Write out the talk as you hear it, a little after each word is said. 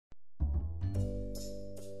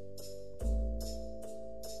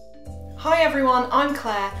Hi everyone, I'm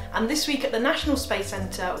Claire, and this week at the National Space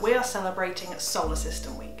Centre we are celebrating Solar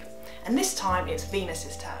System Week, and this time it's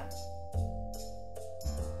Venus's turn.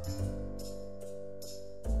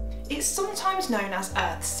 It's sometimes known as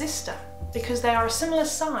Earth's sister because they are a similar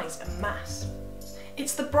size and mass.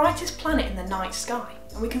 It's the brightest planet in the night sky,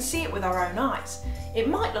 and we can see it with our own eyes. It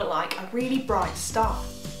might look like a really bright star.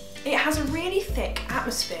 It has a really thick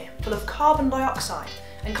atmosphere full of carbon dioxide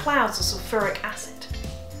and clouds of sulfuric acid,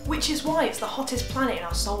 which is why it's the hottest planet in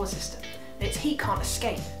our solar system, and its heat can't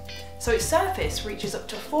escape. So its surface reaches up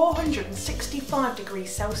to 465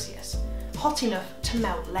 degrees Celsius, hot enough to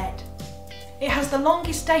melt lead. It has the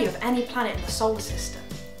longest day of any planet in the solar system.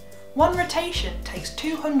 One rotation takes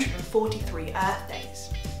 243 Earth days.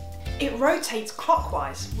 It rotates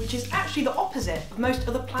clockwise, which is actually the opposite of most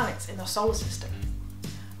other planets in the solar system.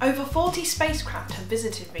 Over 40 spacecraft have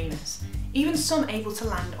visited Venus, even some able to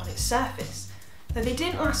land on its surface. Though they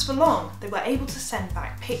didn't last for long, they were able to send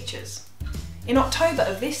back pictures. In October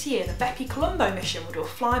of this year, the Bepi-Colombo mission will do a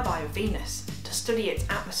flyby of Venus to study its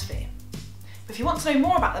atmosphere. If you want to know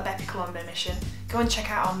more about the Bepi-Colombo mission, go and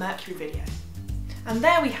check out our Mercury video. And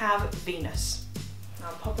there we have Venus.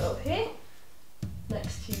 I'll pop it up here,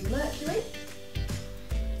 next to Mercury.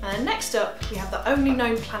 And then next up, we have the only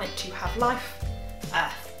known planet to have life,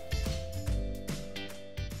 Earth.